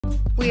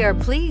We are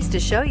pleased to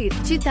show you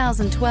the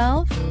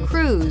 2012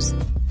 Cruze.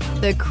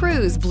 The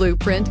Cruze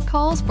blueprint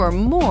calls for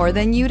more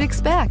than you'd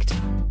expect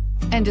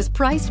and is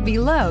priced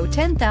below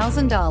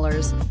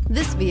 $10,000.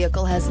 This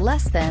vehicle has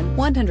less than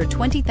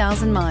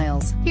 120,000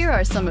 miles. Here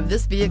are some of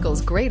this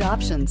vehicle's great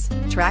options: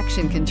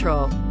 traction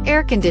control,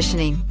 air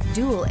conditioning,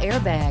 dual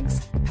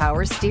airbags,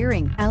 power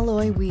steering,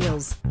 alloy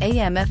wheels,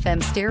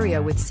 AM/FM stereo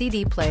with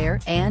CD player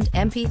and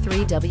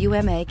MP3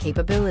 WMA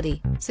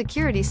capability,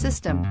 security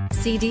system,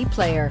 CD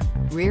player,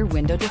 rear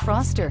window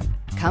defroster,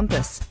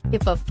 compass.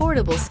 If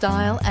affordable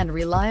style and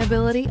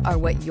reliability are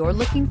what you're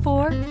looking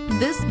for,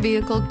 this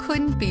vehicle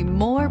couldn't be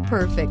more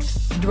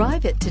perfect.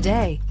 Drive it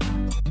today.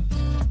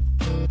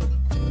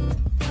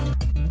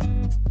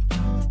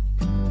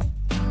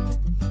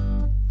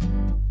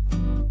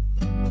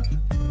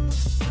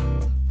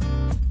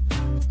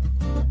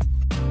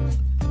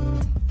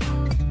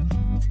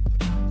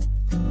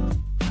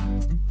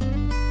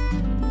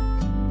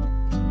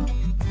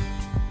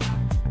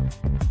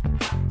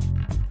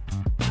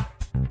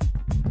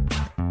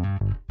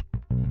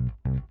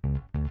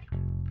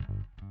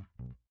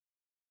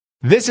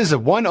 This is a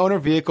one-owner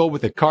vehicle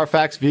with a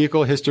Carfax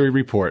Vehicle History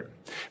Report.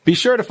 Be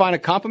sure to find a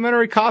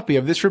complimentary copy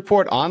of this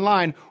report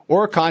online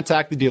or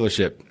contact the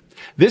dealership.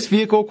 This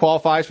vehicle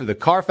qualifies for the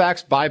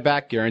Carfax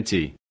Buyback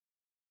Guarantee.